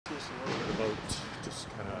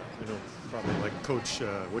you know, probably like Coach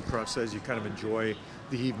Woodcroft says, you kind of enjoy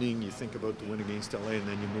the evening, you think about the win against LA, and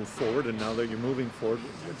then you move forward. And now that you're moving forward,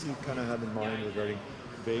 what do you kind of have in mind regarding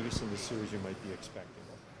Vegas and the series you might be expecting?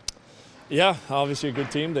 Yeah, obviously a good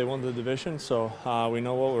team. They won the division, so we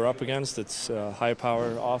know what we're up against. It's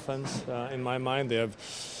high-power offense in my mind. They have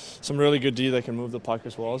some really good D that can move the puck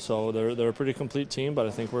as well, so they're a pretty complete team, but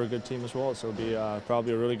I think we're a good team as well, so it'll be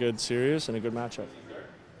probably a really good series and a good matchup.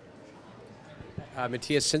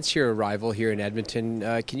 Mattias, since your arrival here in Edmonton,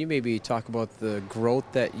 can you maybe talk about the growth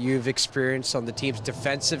that you've experienced on the team's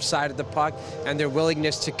defensive side of the puck and their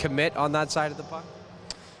willingness to commit on that side of the puck?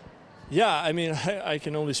 Yeah, I mean, I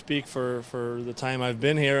can only speak for the time I've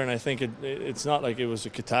been here, and I think it's not like it was a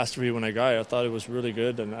catastrophe when I got here. I thought it was really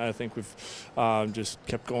good, and I think we've just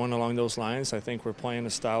kept going along those lines. I think we're playing a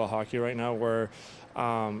style of hockey right now where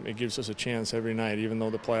it gives us a chance every night, even though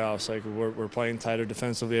the playoffs, like we're playing tighter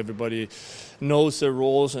defensively. Everybody knows their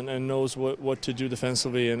roles and knows what to do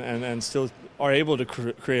defensively and still are able to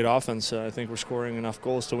create offense. I think we're scoring enough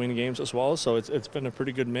goals to win games as well, so it's been a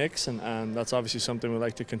pretty good mix, and that's obviously something we'd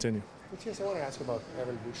like to continue. Mattias, I want to ask about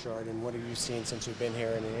Evan Bouchard and what have you seen since you've been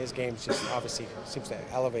here? And his game just obviously seems to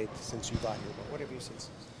elevate since you got here, but what have you seen since?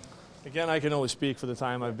 Again, I can only speak for the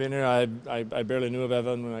time I've been here. I barely knew of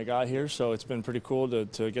Evan when I got here, so it's been pretty cool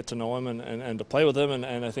to get to know him and to play with him.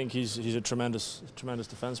 And I think he's a tremendous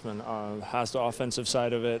defenseman. Has the offensive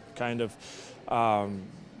side of it, kind of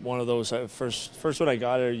one of those. First when I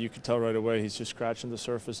got here, you could tell right away he's just scratching the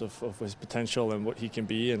surface of his potential and what he can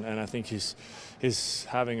be. And I think he's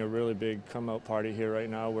having a really big come-out party here right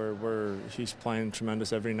now where he's playing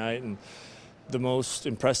tremendous every night. And the most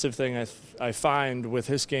impressive thing I find with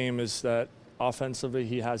his game is that offensively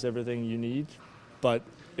he has everything you need, but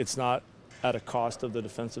it's not at a cost of the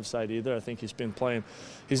defensive side either. I think he's been playing.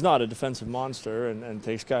 He's not a defensive monster and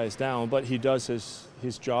takes guys down, but he does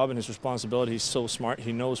his job and his responsibility. He's so smart.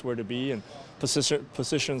 He knows where to be and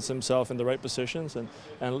positions himself in the right positions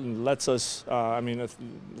and lets us. I mean,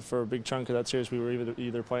 for a big chunk of that series, we were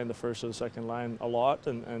either playing the first or the second line a lot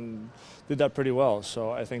and did that pretty well. So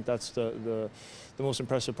I think that's the most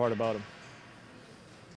impressive part about him.